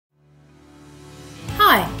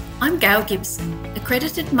I'm Gail Gibson,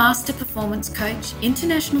 accredited Master Performance Coach,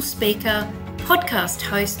 international speaker, podcast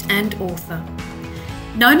host and author.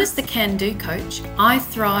 Known as the Can-Do Coach, I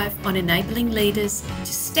thrive on enabling leaders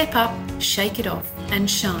to step up, shake it off and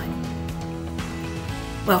shine.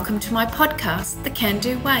 Welcome to my podcast, The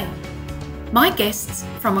Can-Do Way. My guests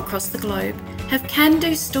from across the globe have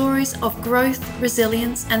can-do stories of growth,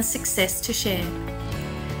 resilience and success to share.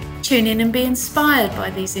 Tune in and be inspired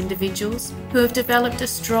by these individuals who have developed a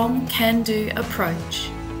strong can-do approach.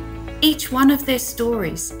 Each one of their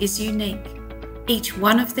stories is unique. Each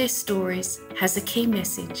one of their stories has a key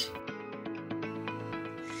message.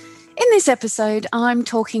 In this episode, I'm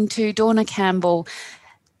talking to Dawna Campbell,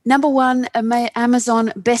 #1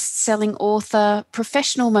 Amazon best-selling author,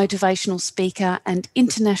 professional motivational speaker, and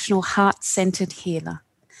international heart-centered healer.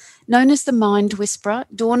 Known as the Mind Whisperer,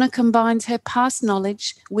 Dawna combines her past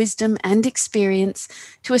knowledge, wisdom, and experience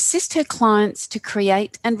to assist her clients to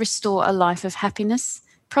create and restore a life of happiness,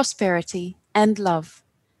 prosperity, and love.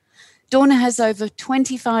 Dawna has over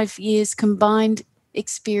 25 years combined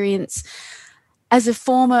experience as a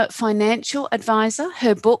former financial advisor.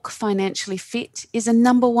 Her book, Financially Fit, is a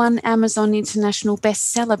 #1 Amazon international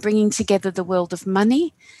bestseller, bringing together the world of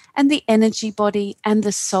money and the energy body and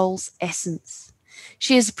the soul's essence.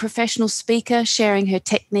 She is a professional speaker, sharing her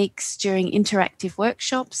techniques during interactive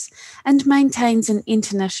workshops, and maintains an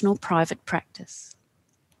international private practice.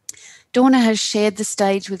 Dawna has shared the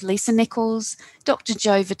stage with Lisa Nichols, Dr.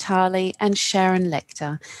 Joe Vitale, and Sharon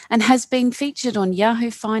Lechter, and has been featured on Yahoo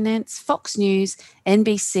Finance, Fox News,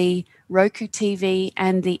 NBC, Roku TV,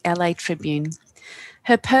 and the LA Tribune.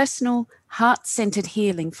 Her personal, heart-centered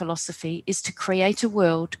healing philosophy is to create a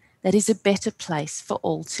world that is a better place for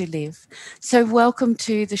all to live. So welcome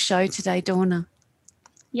to the show today, Dawna.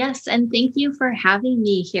 Yes, and thank you for having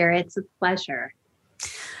me here. It's a pleasure.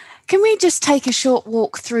 Can we just take a short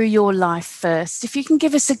walk through your life first? If you can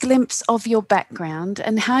give us a glimpse of your background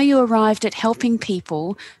and how you arrived at helping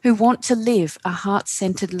people who want to live a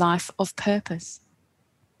heart-centered life of purpose.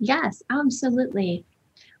 Yes, absolutely.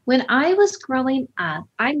 When I was growing up,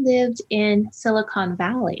 I lived in Silicon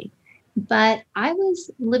Valley, but I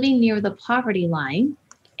was living near the poverty line.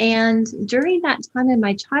 And during that time in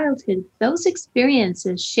my childhood, those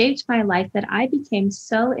experiences shaped my life that I became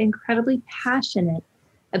so incredibly passionate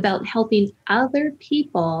about helping other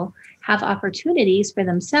people have opportunities for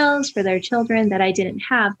themselves, for their children that I didn't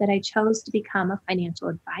have, that I chose to become a financial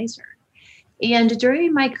advisor. And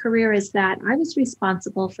during my career as that, I was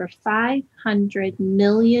responsible for $500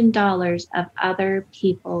 million of other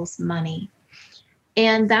people's money.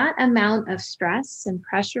 And that amount of stress and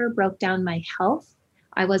pressure broke down my health.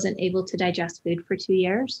 I wasn't able to digest food for 2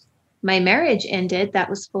 years. My marriage ended. That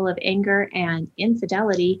was full of anger and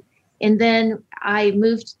infidelity. And then I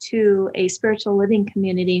moved to a spiritual living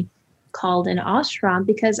community called an ashram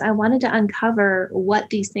because I wanted to uncover what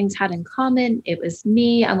these things had in common. It was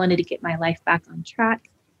me. I wanted to get my life back on track.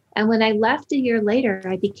 And when I left a year later,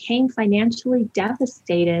 I became financially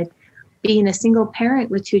devastated, being a single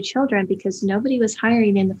parent with 2 children because nobody was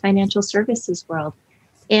hiring in the financial services world.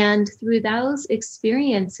 And through those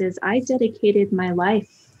experiences, I dedicated my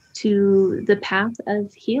life to the path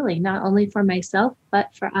of healing, not only for myself,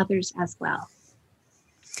 but for others as well.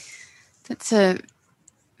 That's a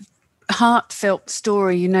heartfelt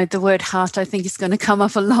story. You know, the word heart, I think, is going to come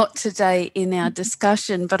up a lot today in our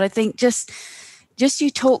discussion. But I think just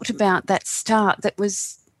you talked about that start that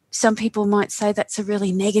was, some people might say that's a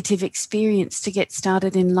really negative experience to get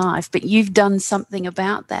started in life, but you've done something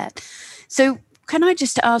about that. So can I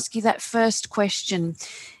just ask you that first question?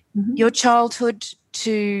 Mm-hmm. Your childhood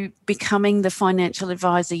to becoming the financial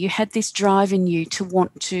advisor, you had this drive in you to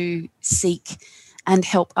want to seek and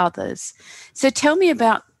help others. So tell me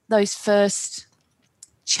about those first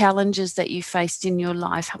challenges that you faced in your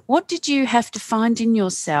life. What did you have to find in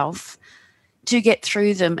yourself to get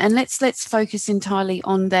through them? And let's focus entirely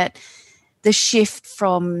on that, the shift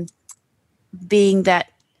from being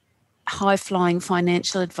that high-flying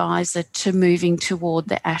financial advisor to moving toward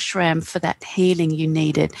the ashram for that healing you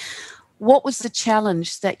needed. What was the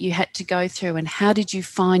challenge that you had to go through, and how did you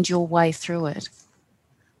find your way through it?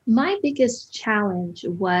 My biggest challenge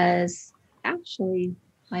was actually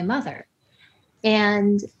my mother.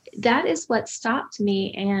 And that is what stopped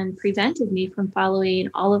me and prevented me from following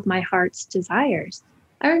all of my heart's desires.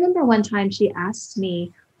 I remember one time she asked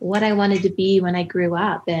me what I wanted to be when I grew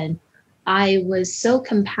up. And I was so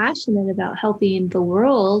compassionate about helping the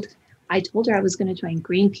world. I told her I was going to join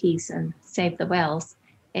Greenpeace and save the whales.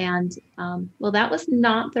 And well, that was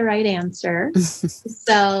not the right answer.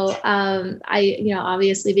 So I,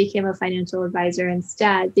 obviously became a financial advisor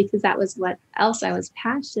instead because that was what else I was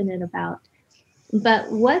passionate about.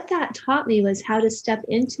 But what that taught me was how to step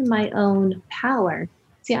into my own power.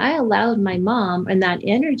 See, I allowed my mom and that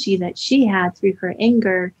energy that she had through her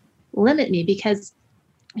anger limit me because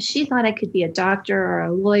she thought I could be a doctor or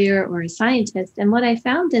a lawyer or a scientist. And what I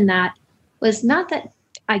found in that was not that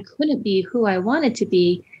I couldn't be who I wanted to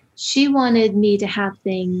be. She wanted me to have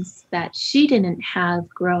things that she didn't have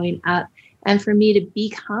growing up and for me to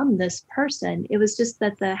become this person. It was just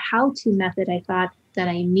that the how-to method I thought that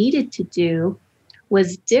I needed to do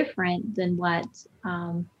was different than what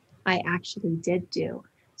I actually did do.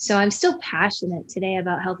 So I'm still passionate today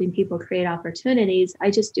about helping people create opportunities. I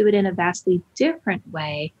just do it in a vastly different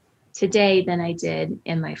way today than I did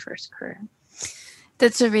in my first career.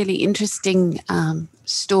 That's a really interesting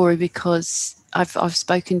story because I've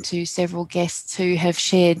spoken to several guests who have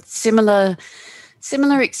shared similar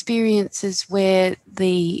experiences where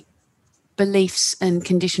the beliefs and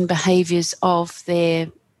conditioned behaviours of their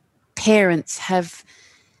parents have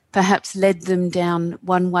perhaps led them down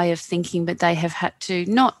one way of thinking, but they have had to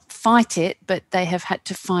not fight it, but they have had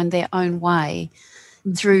to find their own way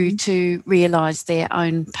through to realise their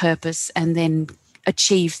own purpose and then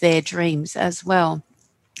achieve their dreams as well.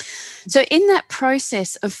 So in that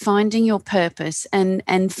process of finding your purpose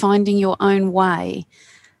and finding your own way,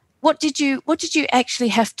 what did you actually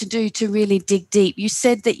have to do to really dig deep? You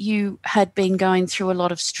said that you had been going through a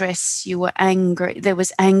lot of stress, you were angry, there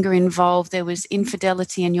was anger involved, there was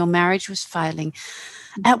infidelity and your marriage was failing.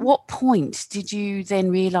 At what point did you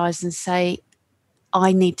then realise and say,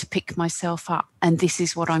 I need to pick myself up and this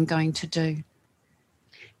is what I'm going to do?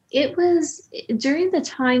 It was during the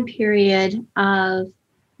time period of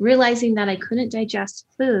realizing that I couldn't digest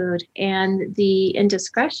food and the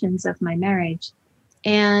indiscretions of my marriage.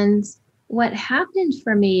 And what happened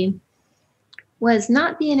for me was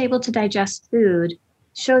not being able to digest food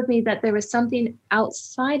showed me that there was something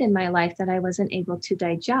outside in my life that I wasn't able to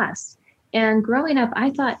digest. And growing up, I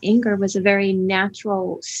thought anger was a very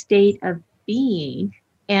natural state of being.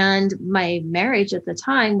 And my marriage at the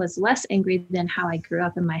time was less angry than how I grew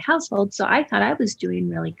up in my household. So I thought I was doing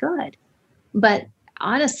really good. But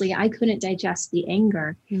honestly, I couldn't digest the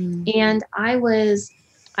anger. And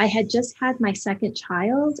I had just had my second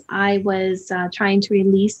child. I was trying to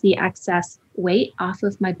release the excess weight off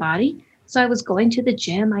of my body. So I was going to the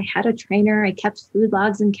gym. I had a trainer. I kept food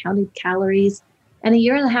logs and counted calories. And a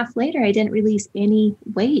year and a half later, I didn't release any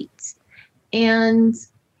weight. And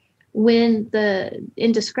when the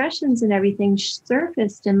indiscretions and everything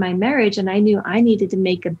surfaced in my marriage, and I knew I needed to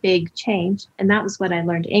make a big change, and that was what I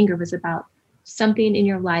learned anger was about. Something in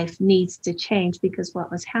your life needs to change because what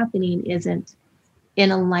was happening isn't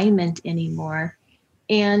in alignment anymore.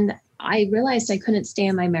 And I realized I couldn't stay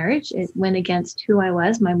in my marriage. It went against who I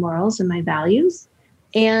was, my morals and my values.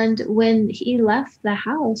 And when he left the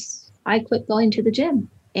house, I quit going to the gym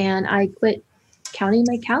and I quit counting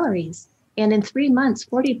my calories. And in 3 months,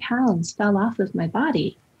 40 pounds fell off of my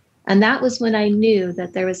body. And that was when I knew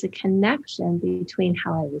that there was a connection between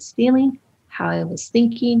how I was feeling, how I was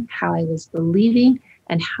thinking, how I was believing,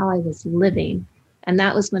 and how I was living. And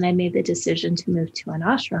that was when I made the decision to move to an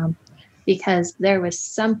ashram, because there was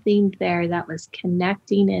something there that was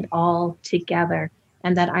connecting it all together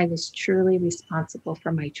and that I was truly responsible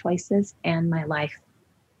for my choices and my life.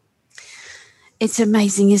 It's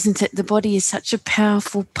amazing, isn't it? The body is such a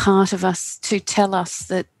powerful part of us to tell us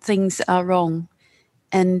that things are wrong.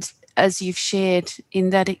 And as you've shared in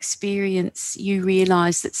that experience, you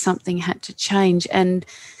realise that something had to change and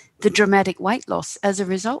the dramatic weight loss as a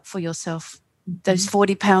result for yourself. Those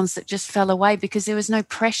 40 pounds that just fell away because there was no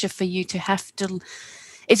pressure for you to have to.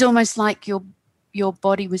 It's almost like your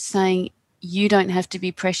body was saying, you don't have to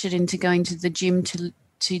be pressured into going to the gym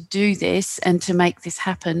to do this and to make this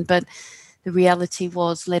happen. But the reality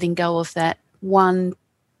was letting go of that one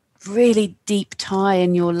really deep tie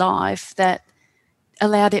in your life that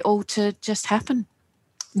allowed it all to just happen.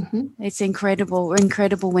 It's incredible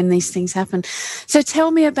when these things happen. So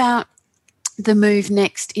tell me about the move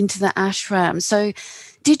next into the ashram. So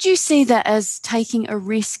did you see that as taking a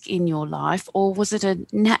risk in your life, or was it a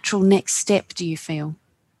natural next step, do you feel?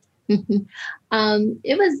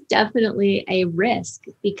 It was definitely a risk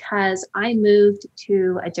because I moved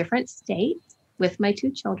to a different state with my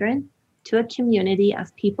 2 children to a community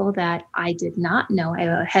of people that I did not know.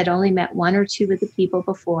 I had only met 1 or 2 of the people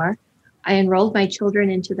before. I enrolled my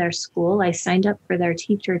children into their school. I signed up for their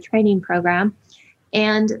teacher training program.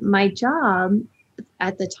 And my job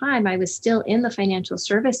at the time, I was still in the financial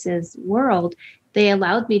services world. they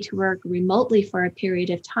allowed me to work remotely for a period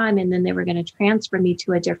of time, and then they were going to transfer me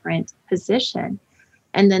to a different position.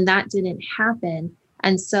 And then that didn't happen.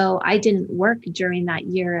 And so I didn't work during that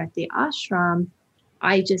year at the ashram.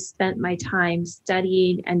 I just spent my time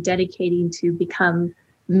studying and dedicating to become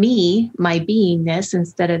me, my beingness,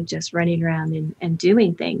 instead of just running around and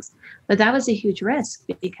doing things. But that was a huge risk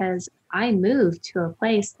because I moved to a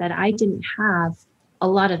place that I didn't have a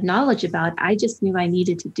lot of knowledge about. I just knew I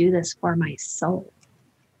needed to do this for my soul.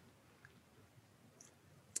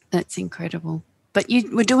 That's incredible. But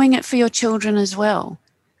you were doing it for your children as well.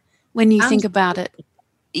 When you think about it,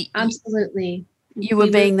 absolutely, you were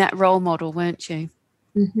being that role model, weren't you?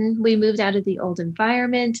 Mm-hmm. We moved out of the old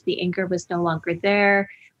environment. The anger was no longer there.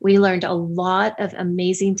 We learned a lot of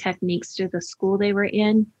amazing techniques through the school they were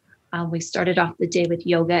in. We started off the day with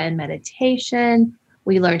yoga and meditation.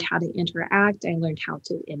 We learned how to interact. I learned how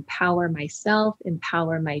to empower myself,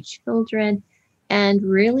 empower my children, and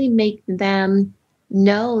really make them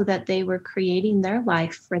know that they were creating their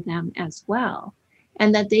life for them as well,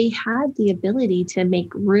 and that they had the ability to make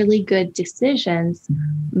really good decisions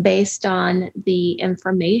based on the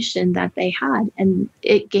information that they had. And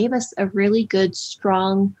it gave us a really good,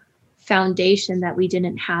 strong foundation that we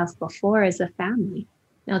didn't have before as a family.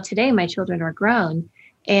 Now, today, my children are grown,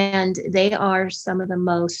 and they are some of the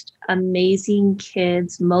most amazing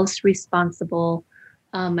kids, most responsible.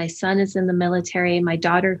 My son is in the military. My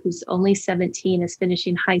daughter, who's only 17, is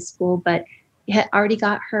finishing high school, but had already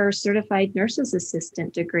got her certified nurse's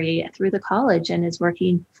assistant degree through the college and is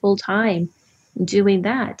working full time doing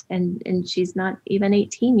that. And she's not even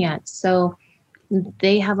 18 yet. So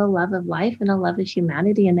they have a love of life and a love of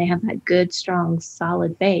humanity, and they have that good, strong,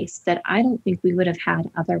 solid base that I don't think we would have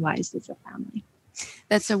had otherwise as a family.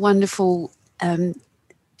 That's a wonderful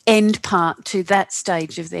end part to that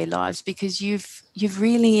stage of their lives, because you've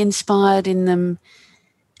really inspired in them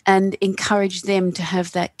and encouraged them to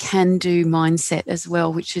have that can-do mindset as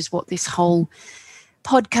well, which is what this whole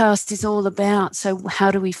podcast is all about. So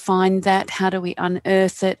how do we find that? How do we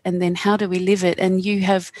unearth it? And then how do we live it? And you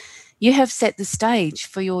have set the stage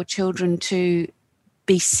for your children to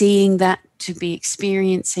be seeing that, to be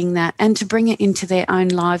experiencing that, and to bring it into their own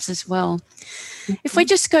lives as well. Mm-hmm. If we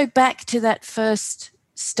just go back to that first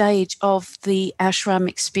stage of the ashram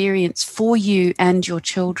experience for you and your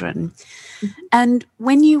children, mm-hmm. and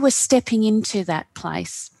when you were stepping into that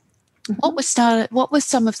place, mm-hmm. what were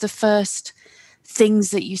some of the first things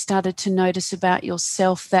that you started to notice about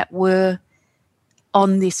yourself that were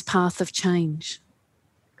on this path of change?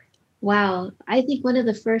 Wow. I think one of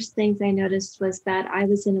the first things I noticed was that I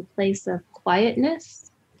was in a place of quietness,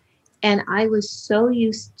 and I was so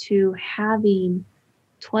used to having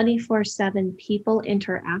 24/7 people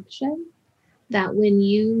interaction that when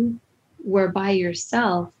you were by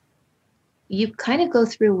yourself, you kind of go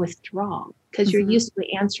through withdrawal because mm-hmm. you're used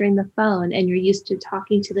to answering the phone, and you're used to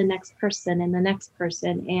talking to the next person and the next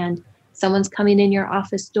person, and someone's coming in your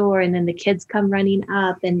office door, and then the kids come running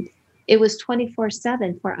up, and it was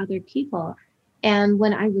 24/7 for other people. And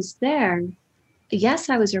when I was there, yes,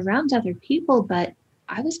 I was around other people, but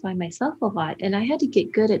I was by myself a lot, and I had to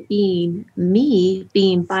get good at being me,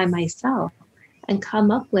 being by myself, and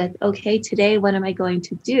come up with, okay, today, what am I going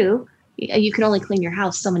to do? You can only clean your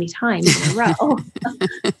house so many times in a row,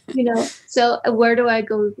 so where do I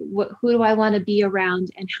go? Who do I want to be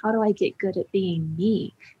around? And how do I get good at being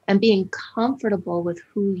me and being comfortable with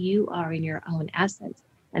who you are in your own essence?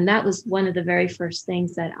 And that was one of the very first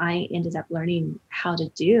things that I ended up learning how to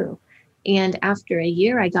do. And after a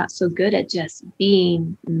year, I got so good at just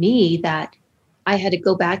being me that I had to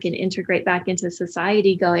go back and integrate back into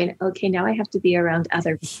society going, okay, now I have to be around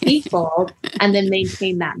other people and then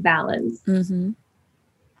maintain that balance. Mm-hmm.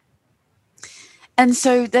 And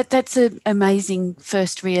so that's an amazing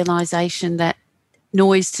first realization, that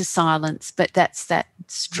noise to silence, but that's that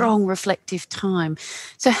strong reflective time.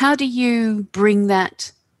 So how do you bring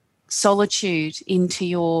that solitude into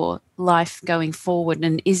your life going forward?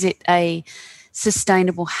 And is it a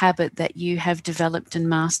sustainable habit that you have developed and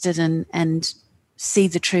mastered and see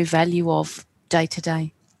the true value of day to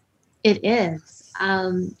day? It is.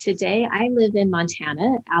 Today I live in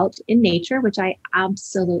Montana, out in nature, which I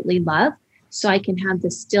absolutely love. So I can have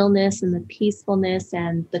the stillness and the peacefulness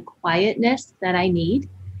and the quietness that I need.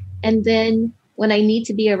 And then when I need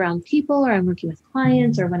to be around people, or I'm working with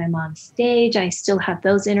clients, or when I'm on stage, I still have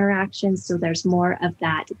those interactions. So there's more of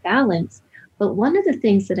that balance. But one of the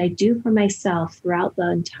things that I do for myself throughout the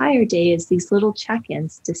entire day is these little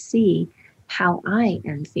check-ins to see how I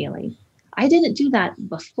am feeling. I didn't do that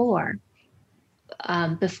before.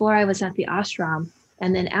 Before I was at the ashram.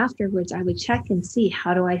 And then afterwards, I would check and see,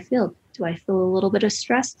 how do I feel? Do I feel a little bit of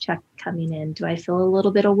stress check coming in? Do I feel a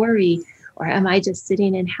little bit of worry? Or am I just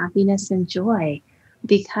sitting in happiness and joy?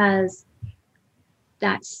 Because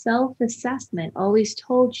that self-assessment always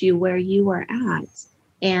told you where you were at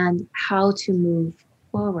and how to move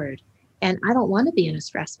forward. And I don't want to be in a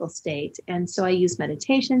stressful state. And so I use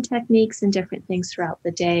meditation techniques and different things throughout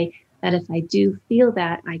the day that if I do feel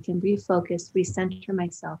that, I can refocus, recenter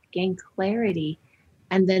myself, gain clarity.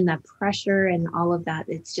 And then the pressure and all of that,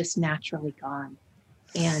 it's just naturally gone.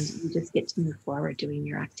 And you just get to move forward doing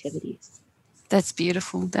your activities. That's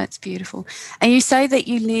beautiful. That's beautiful. And you say that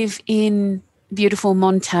you live in beautiful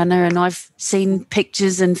Montana, and I've seen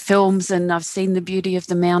pictures and films, and I've seen the beauty of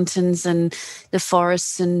the mountains and the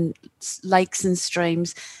forests and lakes and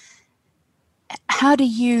streams. How do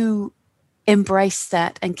you embrace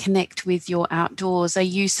that and connect with your outdoors? Are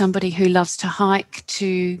you somebody who loves to hike,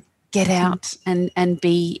 to get out and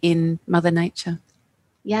be in Mother Nature?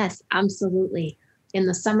 Yes, absolutely. In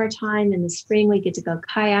the summertime, in the spring, we get to go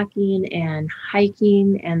kayaking and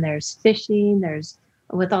hiking, and there's fishing. There's,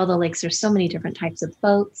 with all the lakes, there's so many different types of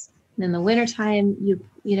boats. And in the wintertime,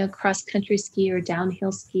 you know, cross country ski or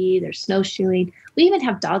downhill ski. There's snowshoeing. We even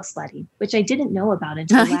have dog sledding, which I didn't know about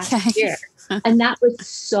until last year. And that was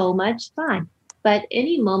so much fun. But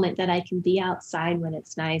any moment that I can be outside when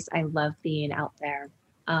it's nice, I love being out there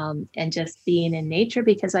and just being in nature,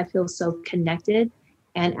 because I feel so connected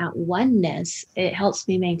and at oneness. It helps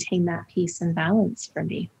me maintain that peace and balance for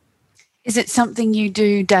me. Is it something you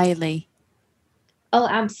do daily? Oh,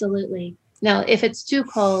 absolutely. Now, if it's too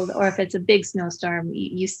cold or if it's a big snowstorm,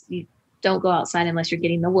 you don't go outside unless you're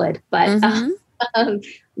getting the wood. But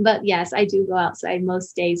but yes, I do go outside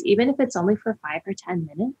most days, even if it's only for 5 or 10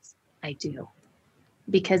 minutes. I do,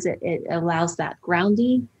 because it allows that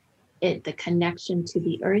grounding, the connection to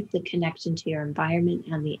the earth, the connection to your environment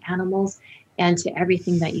and the animals, and to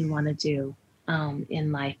everything that you want to do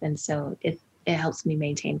in life. And so it helps me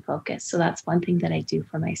maintain focus. So that's one thing that I do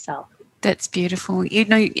for myself. That's beautiful. You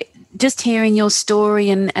know, just hearing your story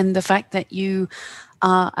and the fact that you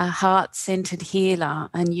are a heart-centered healer,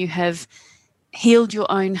 and you have healed your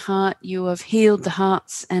own heart, you have healed the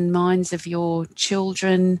hearts and minds of your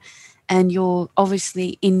children, and you're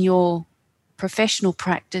obviously in your professional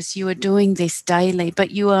practice, you are doing this daily,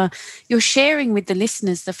 but you're sharing with the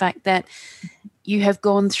listeners the fact that you have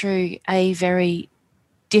gone through a very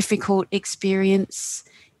difficult experience.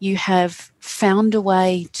 You have found a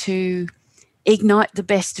way to ignite the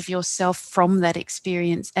best of yourself from that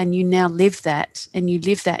experience, and you now live that, and you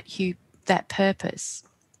live that purpose.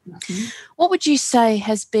 Mm-hmm. What would you say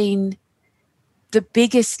has been the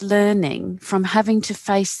biggest learning from having to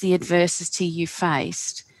face the adversity you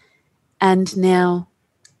faced, and now,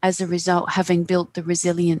 as a result, having built the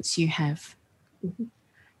resilience you have?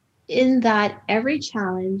 In that every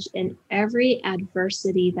challenge and every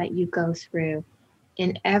adversity that you go through,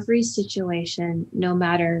 in every situation, no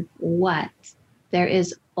matter what, there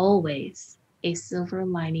is always a silver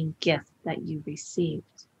lining gift that you received.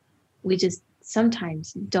 We just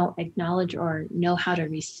sometimes don't acknowledge or know how to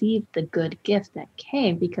receive the good gift that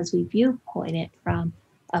came, because we viewpoint it from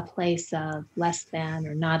a place of less than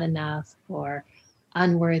or not enough or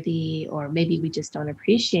unworthy, or maybe we just don't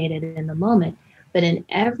appreciate it in the moment. But in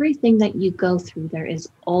everything that you go through, there is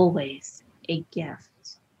always a gift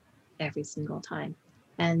every single time.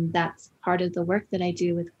 And that's part of the work that I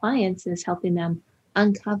do with clients, is helping them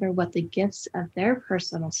uncover what the gifts of their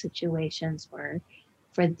personal situations were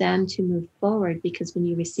for them to move forward. Because when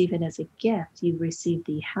you receive it as a gift, you receive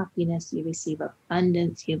the happiness, you receive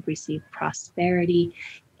abundance, you receive prosperity,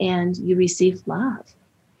 and you receive love.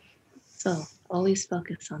 So always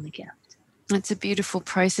focus on the gift. It's a beautiful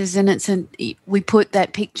process, and we put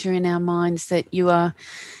that picture in our minds that you are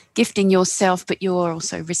gifting yourself, but you are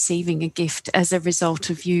also receiving a gift as a result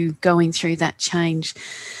of you going through that change.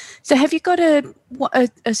 So have you got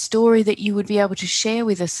a story that you would be able to share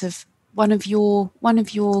with us of one of your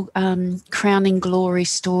crowning glory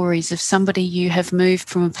stories of somebody you have moved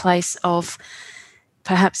from a place of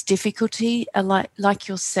perhaps difficulty, like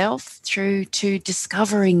yourself, through to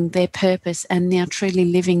discovering their purpose and now truly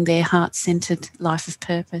living their heart-centered life of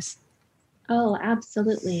purpose? Oh,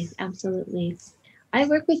 absolutely. Absolutely. I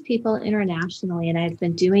work with people internationally, and I've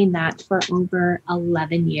been doing that for over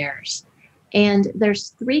 11 years. And there's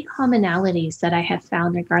 3 commonalities that I have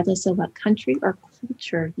found, regardless of what country or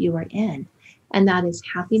culture you are in. And that is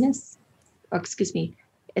happiness,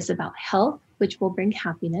 it's about health, which will bring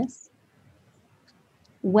happiness,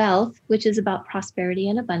 wealth, which is about prosperity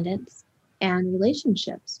and abundance, and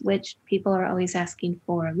relationships, which people are always asking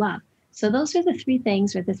for love. So those are the 3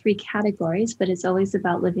 things, or the 3 categories, but it's always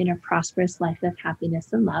about living a prosperous life of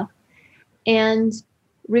happiness and love. And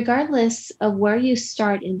regardless of where you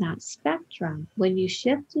start in that spectrum, when you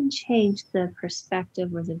shift and change the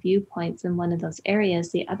perspective or the viewpoints in one of those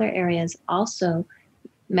areas, the other areas also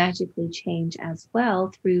magically change as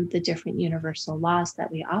well through the different universal laws that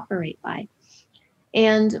we operate by.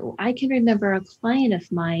 And I can remember a client of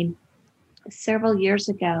mine several years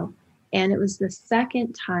ago, and it was the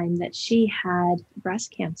second time that she had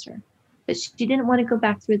breast cancer. But she didn't want to go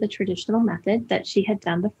back through the traditional method that she had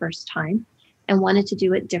done the first time and wanted to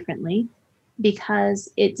do it differently because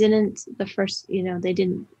it didn't, the first, they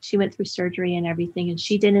didn't, she went through surgery and everything, and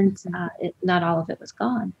she didn't, not all of it was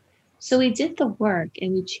gone. So we did the work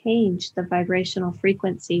and we changed the vibrational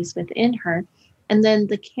frequencies within her. And then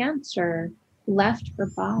the cancer left her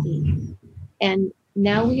body. And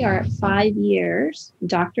now we are at 5 years,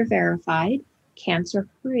 doctor verified, cancer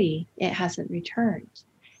free. It hasn't returned.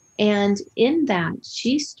 And in that,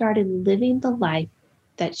 she started living the life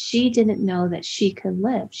that she didn't know that she could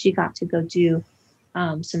live. She got to go do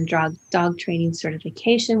some dog training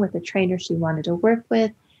certification with a trainer she wanted to work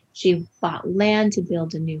with. She bought land to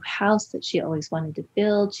build a new house that she always wanted to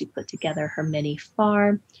build. She put together her mini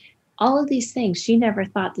farm. All of these things she never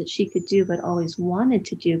thought that she could do, but always wanted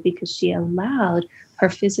to do because she allowed her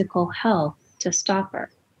physical health to stop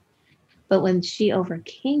her. But when she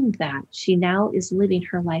overcame that, she now is living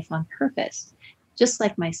her life on purpose. Just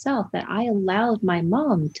like myself, that I allowed my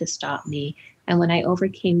mom to stop me. And when I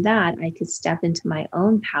overcame that, I could step into my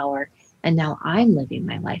own power. And now I'm living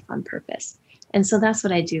my life on purpose. And so that's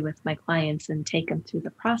what I do with my clients and take them through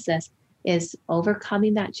the process, is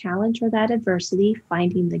overcoming that challenge or that adversity,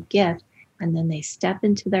 finding the gift, and then they step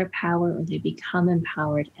into their power or they become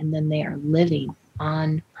empowered, and then they are living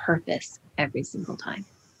on purpose every single time.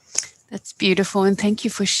 That's beautiful. And thank you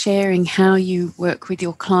for sharing how you work with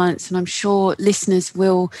your clients. And I'm sure listeners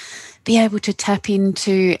will be able to tap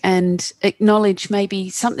into and acknowledge maybe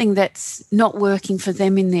something that's not working for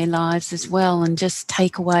them in their lives as well, and just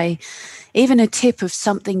take away even a tip of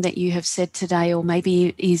something that you have said today, or maybe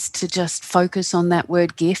it is to just focus on that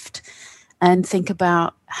word gift and think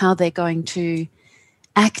about how they're going to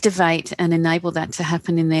activate and enable that to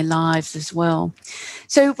happen in their lives as well.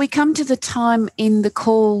 So we come to the time in the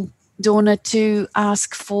call, Dawna, to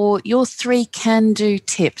ask for your 3 can-do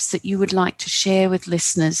tips that you would like to share with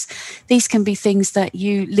listeners. These can be things that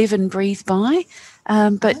you live and breathe by,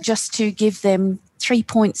 but just to give them 3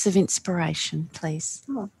 points of inspiration, please.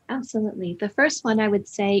 Oh, absolutely. The first one I would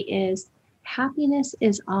say is happiness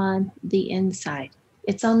is on the inside.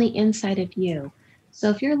 It's on the inside of you. So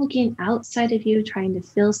if you're looking outside of you, trying to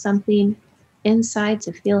feel something inside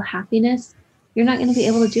to feel happiness, you're not going to be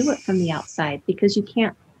able to do it from the outside because you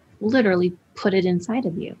can't literally put it inside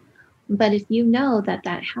of you. But if you know that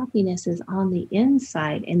that happiness is on the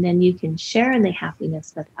inside, and then you can share in the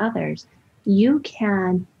happiness with others, you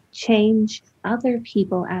can change other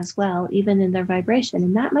people as well, even in their vibration.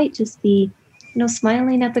 And that might just be,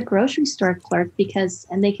 smiling at the grocery store clerk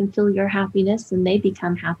and they can feel your happiness and they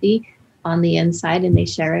become happy on the inside and they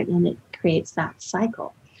share it, and it creates that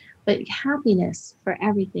cycle. But happiness for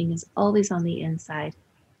everything is always on the inside.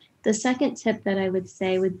 The second tip that I would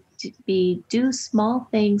say would be do small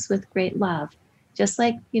things with great love. Just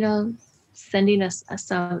like, sending a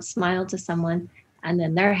smile to someone, and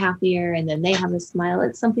then they're happier and then they have a smile.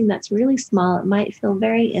 It's something that's really small. It might feel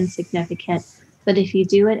very insignificant, but if you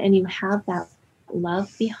do it and you have that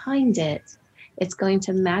love behind it, it's going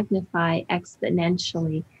to magnify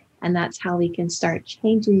exponentially. And that's how we can start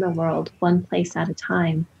changing the world one place at a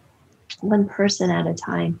time, one person at a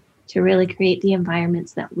time, to really create the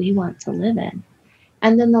environments that we want to live in.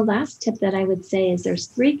 And then the last tip that I would say is there's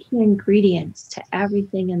 3 key ingredients to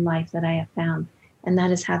everything in life that I have found, and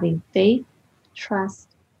that is having faith, trust,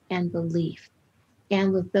 and belief.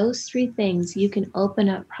 And with those 3 things, you can open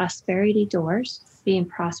up prosperity doors, being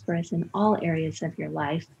prosperous in all areas of your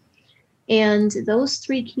life. And those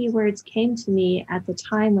 3 keywords came to me at the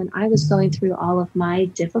time when I was going through all of my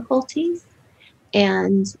difficulties.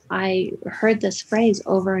 And I heard this phrase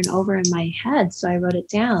over and over in my head, so I wrote it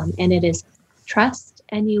down. And it is trust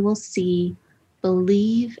and you will see,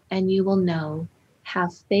 believe and you will know,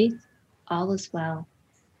 have faith, all is well,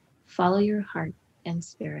 follow your heart and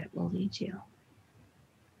spirit will lead you.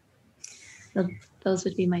 So those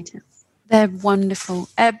would be my tips. They're wonderful,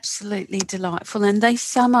 absolutely delightful. And they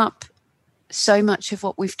sum up so much of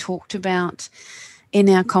what we've talked about in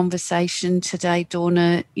our conversation today,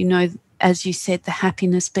 Dawna. As you said, the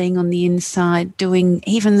happiness being on the inside, doing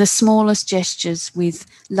even the smallest gestures with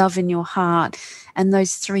love in your heart, and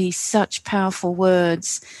those 3 such powerful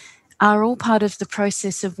words. are all part of the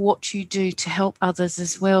process of what you do to help others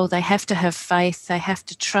as well. They have to have faith, they have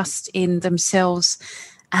to trust in themselves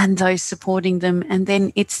and those supporting them. And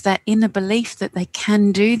then it's that inner belief that they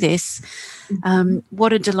can do this.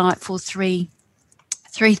 What a delightful three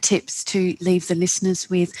tips to leave the listeners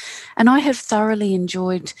with. And I have thoroughly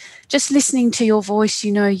enjoyed just listening to your voice.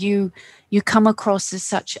 You know, you come across as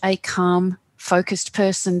such a calm, focused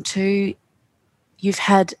person too. You've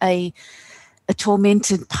had a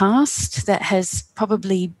tormented past that has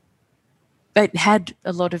probably had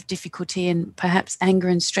a lot of difficulty and perhaps anger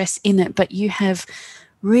and stress in it, but you have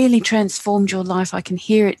really transformed your life. I can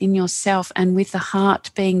hear it in yourself, and with the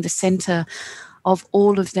heart being the center of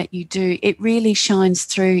all of that you do, it really shines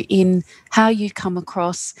through in how you come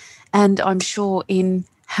across, and I'm sure in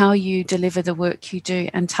how you deliver the work you do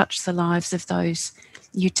and touch the lives of those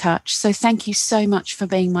you touch. So thank you so much for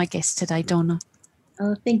being my guest today, Dawna.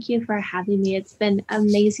 Oh, thank you for having me. It's been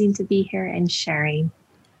amazing to be here and sharing.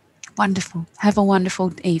 Wonderful. Have a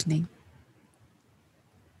wonderful evening.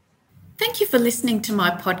 Thank you for listening to my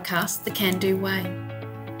podcast, The Can Do Way.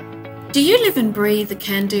 Do you live and breathe the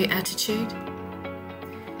can-do attitude?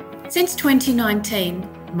 Since 2019,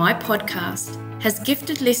 my podcast has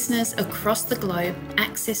gifted listeners across the globe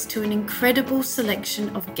access to an incredible selection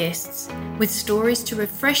of guests with stories to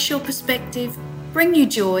refresh your perspective, bring you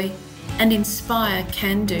joy, and inspire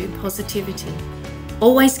can-do positivity.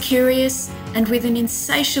 Always curious and with an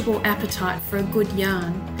insatiable appetite for a good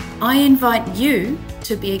yarn, I invite you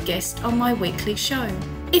to be a guest on my weekly show.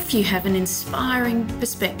 If you have an inspiring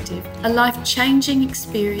perspective, a life-changing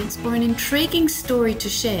experience, or an intriguing story to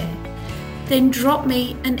share, then drop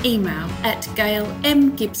me an email at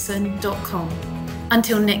gailmgibson.com.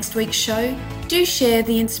 Until next week's show, do share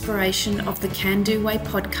the inspiration of the Can Do Way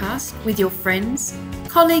podcast with your friends,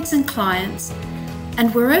 colleagues and clients,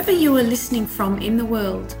 and wherever you are listening from in the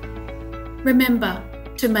world. Remember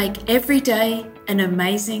to make every day an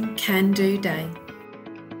amazing can-do day.